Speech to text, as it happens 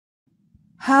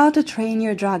How to Train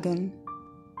Your Dragon.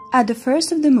 At the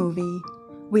first of the movie,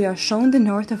 we are shown the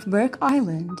North of Berk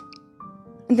Island.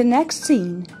 In the next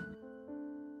scene,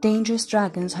 dangerous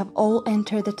dragons have all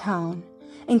entered the town,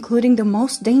 including the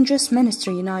most dangerous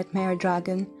ministry nightmare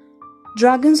dragon.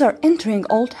 Dragons are entering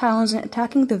all towns and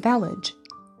attacking the village.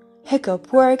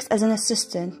 Hiccup works as an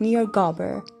assistant near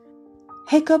Gobber.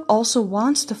 Hiccup also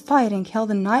wants to fight and kill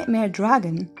the nightmare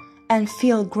dragon and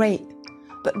feel great,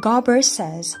 but Gobber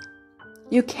says,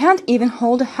 "You can't even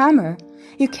hold a hammer.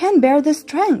 You can't bear the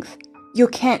strength. You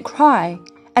can't cry,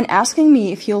 and asking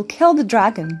me if you'll kill the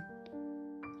dragon."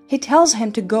 He tells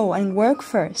him to go and work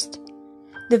first.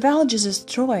 The village is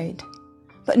destroyed,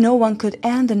 but no one could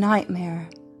end the nightmare.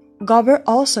 Gobber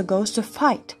also goes to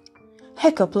fight.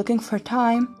 Hiccup, looking for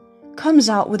time, comes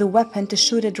out with a weapon to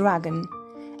shoot a dragon.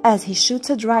 As he shoots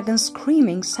a dragon,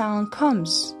 screaming sound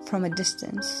comes from a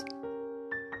distance.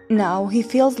 Now he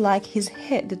feels like he's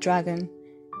hit the dragon,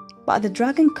 but the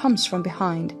dragon comes from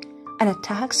behind and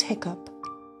attacks Hiccup.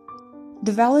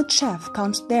 The village chef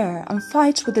comes there and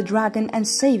fights with the dragon and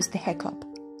saves the Hiccup.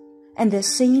 In this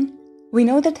scene, we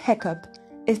know that Hiccup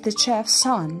is the chef's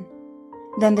son.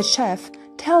 Then the chef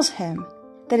tells him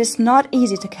that it's not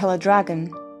easy to kill a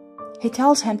dragon. He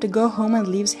tells him to go home and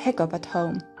leaves Hiccup at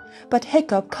home, but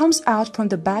Hiccup comes out from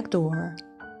the back door.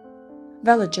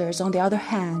 Villagers, on the other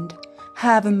hand,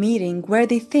 have a meeting where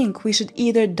they think we should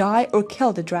either die or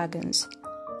kill the dragons.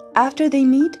 After they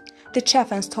meet, the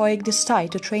chef and Stoic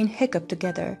decide to train Hiccup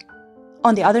together.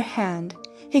 On the other hand,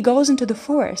 he goes into the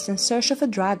forest in search of a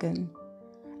dragon.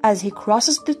 As he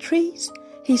crosses the trees,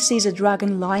 he sees a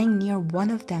dragon lying near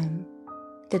one of them.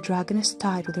 The dragon is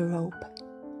tied with a rope.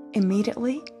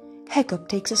 Immediately, Hiccup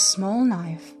takes a small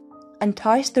knife and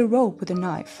ties the rope with a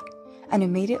knife, and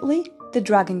immediately the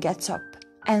dragon gets up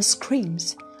and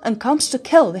screams and comes to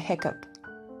kill the Hiccup.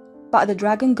 But the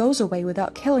dragon goes away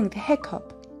without killing the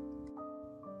Hiccup.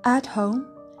 At home,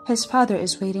 his father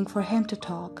is waiting for him to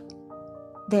talk.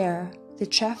 There, the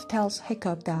chef tells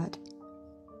Hiccup that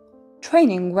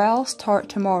training will start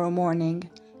tomorrow morning,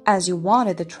 as you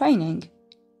wanted the training.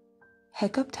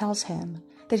 Hiccup tells him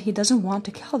that he doesn't want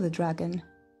to kill the dragon.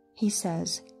 He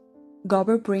says,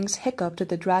 Gobber brings Hiccup to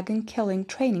the dragon-killing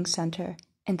training center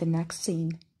in the next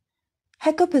scene.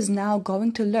 Hiccup is now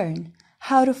going to learn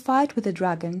how to fight with the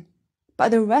dragon, but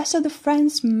the rest of the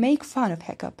friends make fun of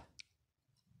Hiccup.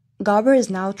 Gobber is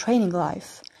now training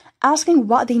Life, asking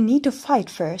what they need to fight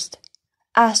first.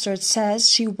 Astrid says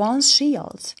she wants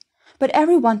shields, but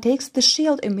everyone takes the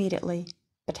shield immediately,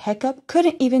 but Hiccup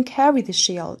couldn't even carry the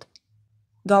shield.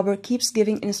 Gobber keeps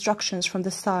giving instructions from the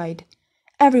side.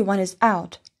 Everyone is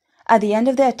out. At the end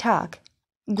of the attack,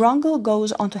 Grungle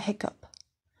goes onto Hiccup.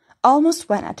 Almost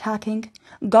when attacking,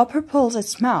 Gobber pulls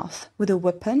its mouth with a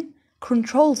weapon,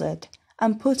 controls it,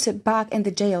 and puts it back in the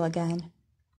jail again.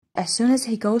 As soon as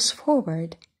he goes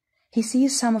forward, he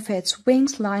sees some of its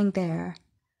wings lying there.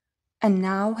 And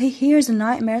now he hears a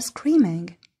nightmare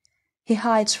screaming. He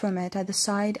hides from it at the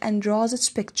side and draws its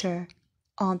picture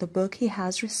on the book he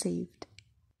has received.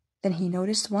 Then he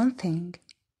noticed one thing.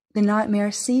 The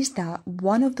nightmare sees that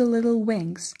one of the little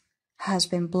wings has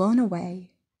been blown away.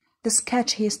 The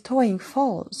sketch he is toying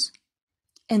falls.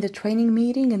 In the training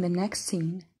meeting in the next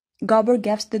scene, Gobber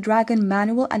gives the dragon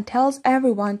manual and tells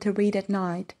everyone to read at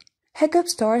night. Hiccup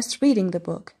starts reading the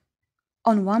book.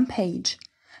 On one page,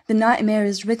 the nightmare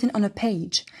is written on a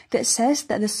page that says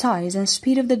that the size and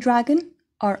speed of the dragon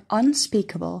are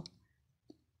unspeakable.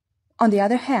 On the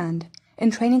other hand,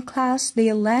 in training class,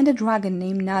 they land a dragon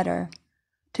named Nader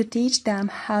to teach them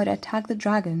how to attack the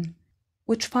dragon,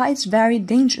 which fights very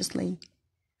dangerously.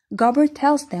 Gobber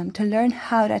tells them to learn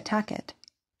how to attack it.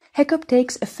 Hiccup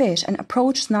takes a fish and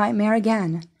approaches Nightmare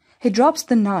again. He drops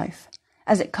the knife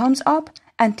as it comes up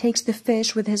and takes the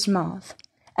fish with his mouth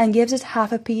and gives it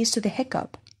half a piece to the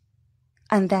Hiccup.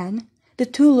 And then the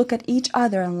two look at each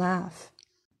other and laugh.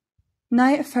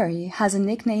 Night Fairy has a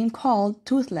nickname called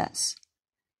Toothless.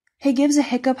 He gives a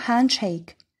Hiccup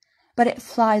handshake, but it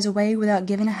flies away without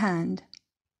giving a hand.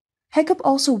 Hiccup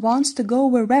also wants to go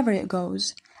wherever it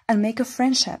goes and make a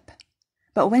friendship,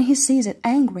 but when he sees it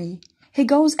angry, he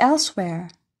goes elsewhere,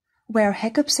 where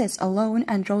Hiccup sits alone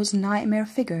and draws a nightmare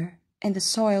figure in the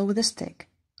soil with a stick.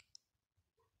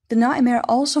 The nightmare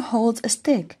also holds a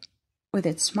stick with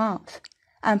its mouth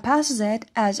and passes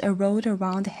it as a road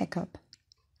around the Hiccup.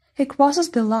 He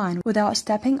crosses the line without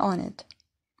stepping on it,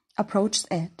 approaches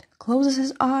it, closes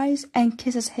his eyes, and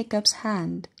kisses Hiccup's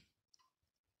hand.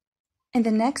 In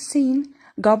the next scene,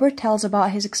 Gobber tells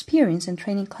about his experience in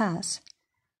training class.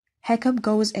 Hiccup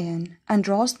goes in and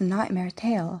draws the nightmare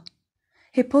tail.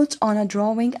 He puts on a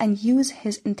drawing and uses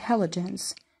his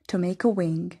intelligence to make a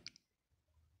wing.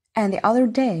 And the other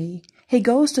day, he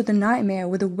goes to the nightmare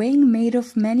with a wing made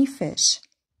of many fish.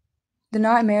 The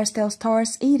nightmare still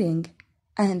starts eating,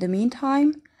 and in the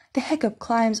meantime, the hiccup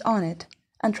climbs on it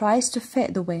and tries to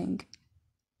fit the wing.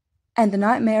 And the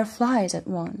nightmare flies at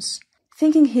once,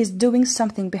 thinking he's doing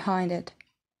something behind it.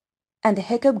 And the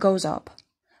hiccup goes up,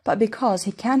 but because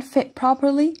he can't fit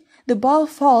properly, the ball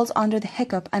falls under the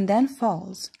hiccup and then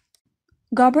falls.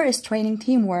 Gobber is training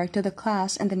teamwork to the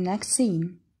class in the next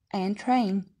scene, and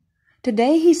train.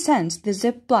 Today he sends the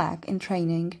Zip Black in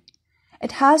training.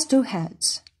 It has 2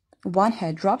 heads. One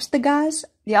head drops the gas,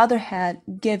 the other head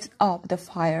gives up the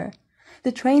fire.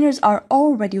 The trainers are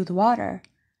all ready with water.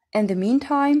 In the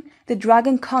meantime, the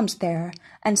dragon comes there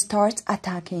and starts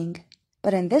attacking.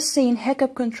 But in this scene,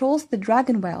 Hiccup controls the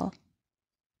dragon well,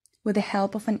 with the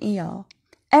help of an eel.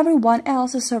 Everyone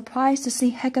else is surprised to see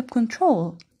Hiccup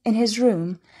control. In his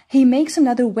room, he makes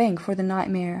another wing for the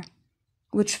nightmare,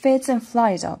 which fits and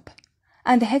flies up,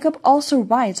 and the Hiccup also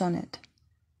rides on it.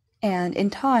 And in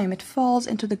time, it falls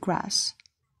into the grass.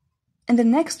 In the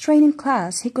next training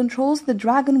class, he controls the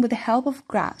dragon with the help of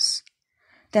grass,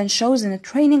 then shows in a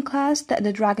training class that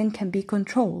the dragon can be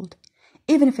controlled,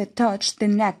 even if it touched the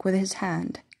neck with his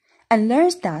hand, and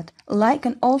learns that light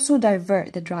can also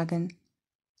divert the dragon.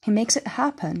 He makes it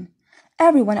happen.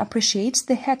 Everyone appreciates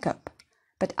the Hiccup,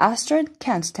 but Astrid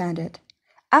can't stand it.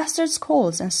 Astrid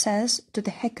scolds and says to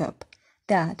the Hiccup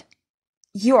that,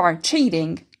 "You are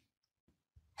cheating."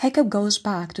 Hiccup goes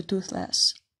back to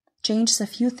Toothless, changes a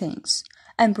few things,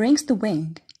 and brings the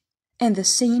wing. In the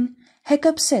scene,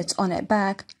 Hiccup sits on it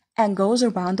back and goes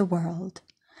around the world,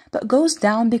 but goes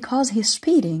down because he's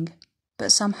speeding.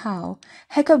 But somehow,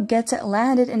 Hiccup gets it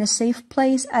landed in a safe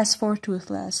place as for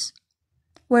Toothless,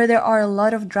 where there are a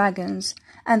lot of dragons,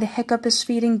 and the Hiccup is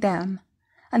feeding them,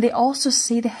 and they also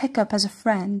see the Hiccup as a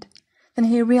friend. Then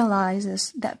he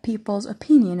realizes that people's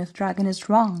opinion of dragon is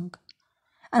wrong.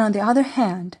 And on the other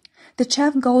hand, the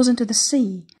chef goes into the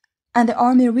sea, and the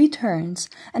army returns,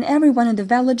 and everyone in the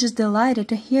village is delighted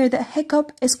to hear that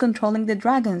Hiccup is controlling the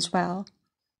dragons well.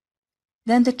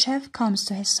 Then the chef comes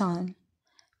to his son,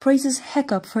 praises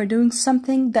Hiccup for doing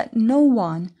something that no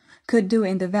one could do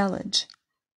in the village.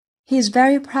 He is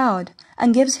very proud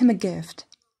and gives him a gift.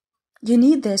 "You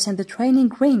need this in the training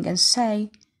ring and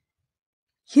say,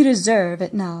 'You deserve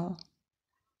it now.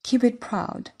 Keep it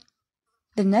proud.'"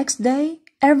 The next day,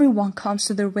 everyone comes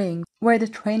to the ring where the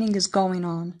training is going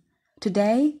on.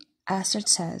 Today, Astrid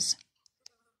says,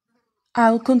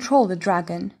 "I'll control the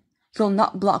dragon. You'll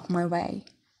not block my way."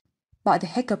 But the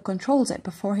Hiccup controls it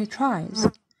before he tries.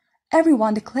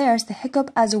 Everyone declares the Hiccup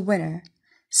as a winner,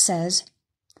 says,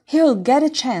 "He'll get a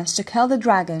chance to kill the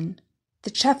dragon."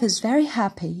 The chef is very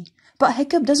happy, but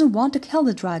Hiccup doesn't want to kill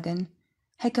the dragon.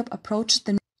 Hiccup approaches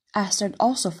the Astrid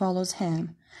also follows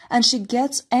him, and she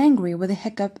gets angry with the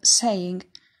Hiccup, saying,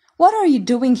 "What are you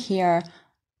doing here?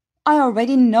 I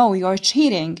already know you're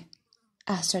cheating."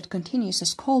 Astrid continues to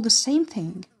scold the same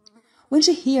thing. When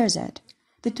she hears it,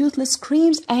 the Toothless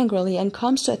screams angrily and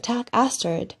comes to attack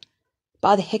Astrid.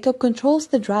 But the Hiccup controls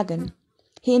the dragon.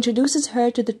 He introduces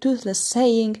her to the Toothless,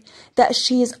 saying that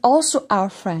she is also our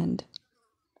friend.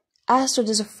 Astrid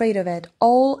is afraid of it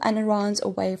all and runs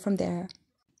away from there.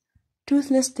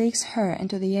 Toothless takes her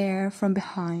into the air from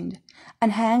behind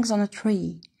and hangs on a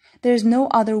tree. There is no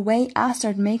other way.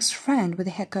 Astrid makes friend with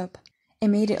the Hiccup.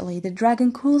 Immediately the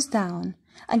dragon cools down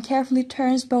and carefully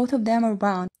turns both of them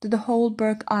around to the whole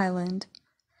Berk Island.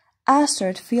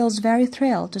 Astrid feels very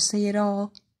thrilled to see it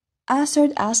all.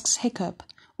 Astrid asks Hiccup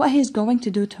what he is going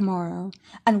to do tomorrow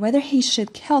and whether he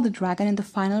should kill the dragon in the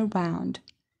final round.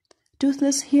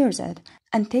 Toothless hears it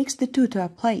and takes the two to a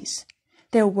place.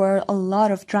 There were a lot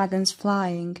of dragons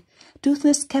flying.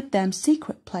 Toothless kept them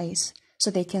secret place so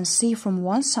they can see from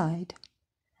one side.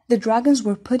 The dragons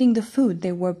were putting the food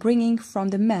they were bringing from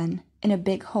the men in a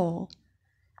big hole,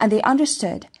 and they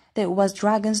understood that it was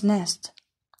dragon's nest.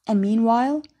 And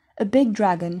meanwhile, a big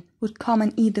dragon would come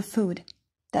and eat the food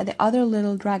that the other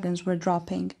little dragons were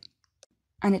dropping,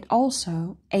 and it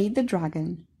also ate the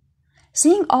dragon.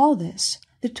 Seeing all this,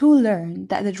 the two learned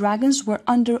that the dragons were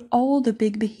under all the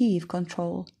big beehive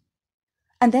control.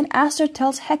 And then Astrid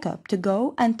tells Hiccup to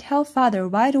go and tell father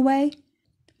right away,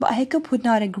 but Hiccup would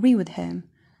not agree with him,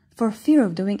 for fear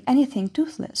of doing anything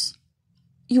toothless.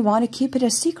 "You want to keep it a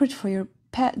secret for your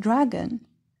pet dragon?"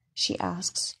 she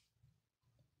asks.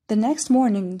 The next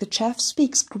morning the chef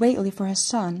speaks greatly for his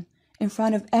son in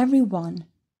front of everyone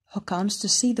who comes to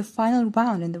see the final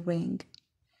round in the ring.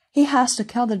 He has to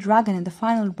kill the dragon in the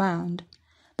final round,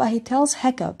 but he tells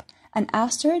Hiccup and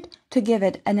Astrid to give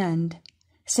it an end,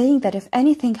 saying that if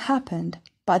anything happened,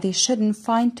 but they shouldn't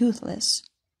find Toothless.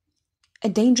 A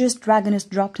dangerous dragon is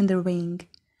dropped in the ring.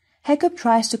 Hiccup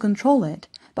tries to control it,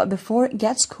 but before it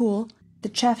gets cool,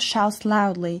 the chef shouts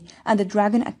loudly and the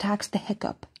dragon attacks the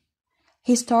Hiccup.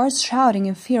 He starts shouting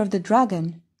in fear of the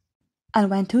dragon, and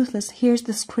when Toothless hears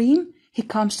the scream, he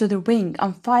comes to the ring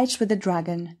and fights with the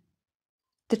dragon.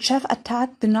 The chef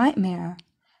attacked the nightmare.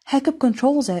 Hiccup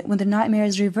controls it when the nightmare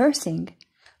is reversing,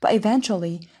 but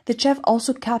eventually the chef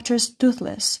also captures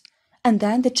Toothless, and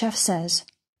then the chef says,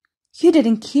 "You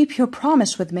didn't keep your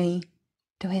promise with me,"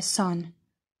 to his son.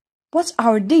 "What's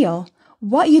our deal?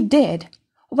 What you did?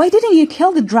 Why didn't you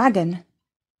kill the dragon?"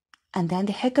 And then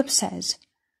the Hiccup says,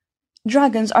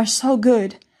 "Dragons are so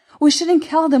good. We shouldn't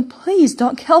kill them. Please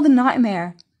don't kill the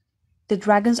nightmare." The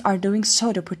dragons are doing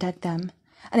so to protect them,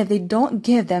 and if they don't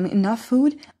give them enough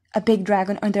food, a big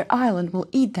dragon on their island will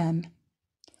eat them.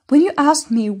 When you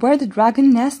asked me where the dragon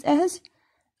nest is,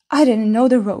 I didn't know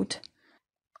the road.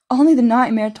 Only the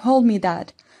nightmare told me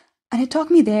that, and it took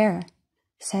me there,"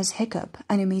 says Hiccup,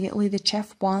 and immediately the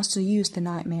chef wants to use the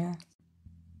nightmare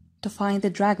to find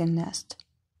the dragon nest.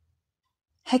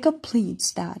 Hiccup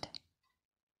pleads that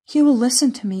he will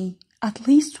listen to me at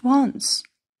least once,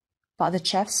 but the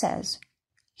chef says,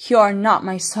 "You are not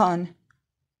my son,"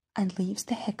 and leaves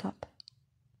the Hiccup.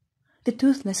 The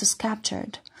Toothless is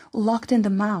captured, locked in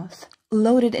the mouth,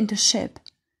 loaded into ship,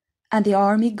 and the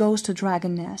army goes to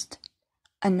Dragon Nest.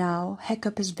 And now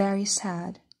Hiccup is very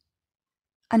sad.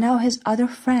 And now his other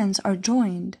friends are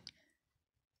joined.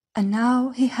 And now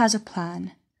he has a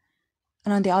plan.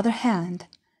 And on the other hand,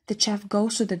 the chef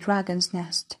goes to the dragon's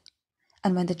nest.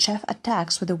 And when the chef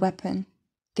attacks with a weapon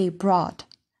they brought,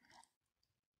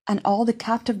 and all the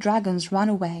captive dragons run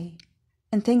away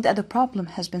and think that the problem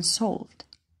has been solved.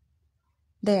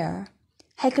 There,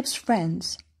 Hiccup's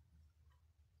friends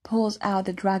pulls out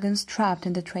the dragons trapped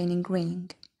in the training ring,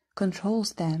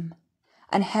 controls them,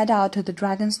 and head out to the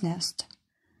dragon's nest.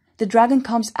 The dragon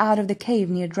comes out of the cave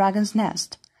near Dragon's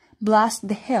Nest, blasts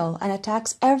the hill and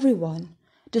attacks everyone,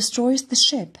 destroys the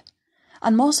ship,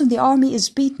 and most of the army is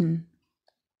beaten.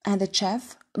 And the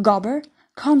chef, Gobber,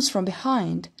 comes from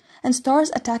behind and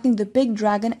starts attacking the big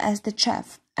dragon as the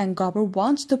chef, and Gobber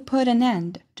wants to put an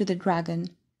end to the dragon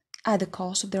at the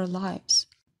cost of their lives.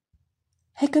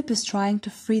 Hiccup is trying to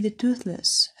free the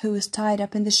Toothless, who is tied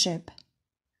up in the ship.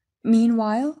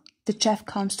 Meanwhile, the chef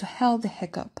comes to help the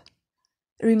Hiccup,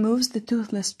 removes the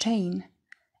Toothless chain,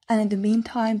 and in the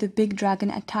meantime the big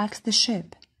dragon attacks the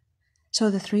ship,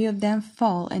 so the three of them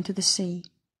fall into the sea.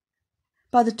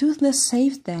 But the Toothless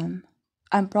saved them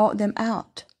and brought them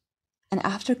out, and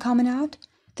after coming out,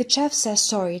 the chef says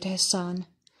sorry to his son,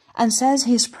 and says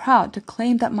he is proud to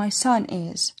claim that my son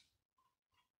is.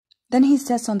 Then he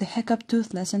sets on the Hiccup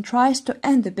Toothless and tries to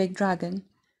end the big dragon,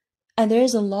 and there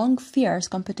is a long fierce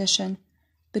competition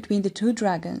between the two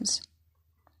dragons.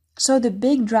 So the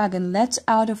big dragon lets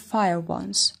out a fire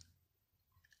once.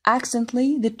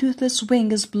 Accidentally, the Toothless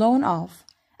wing is blown off,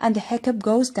 and the Hiccup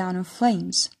goes down in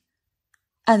flames.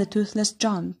 And the Toothless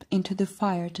jump into the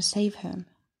fire to save him.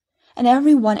 And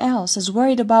everyone else is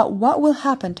worried about what will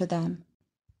happen to them.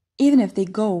 Even if they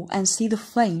go and see the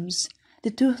flames,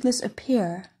 the Toothless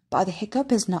appear, but the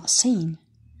Hiccup is not seen.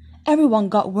 Everyone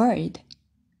got worried.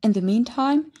 In the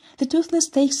meantime, the Toothless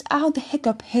takes out the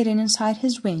Hiccup hidden inside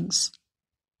his wings.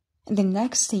 In the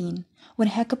next scene, when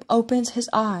Hiccup opens his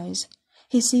eyes,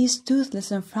 he sees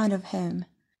Toothless in front of him.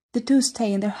 The two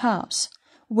stay in their house,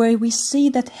 where we see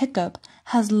that Hiccup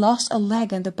has lost a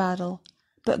leg in the battle,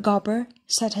 but Gobber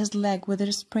set his leg with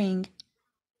a spring.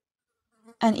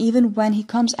 And even when he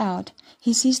comes out,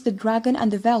 he sees the dragon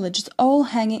and the village all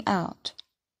hanging out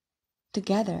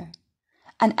together.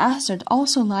 And Astrid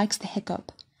also likes the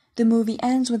Hiccup. The movie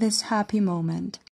ends with this happy moment.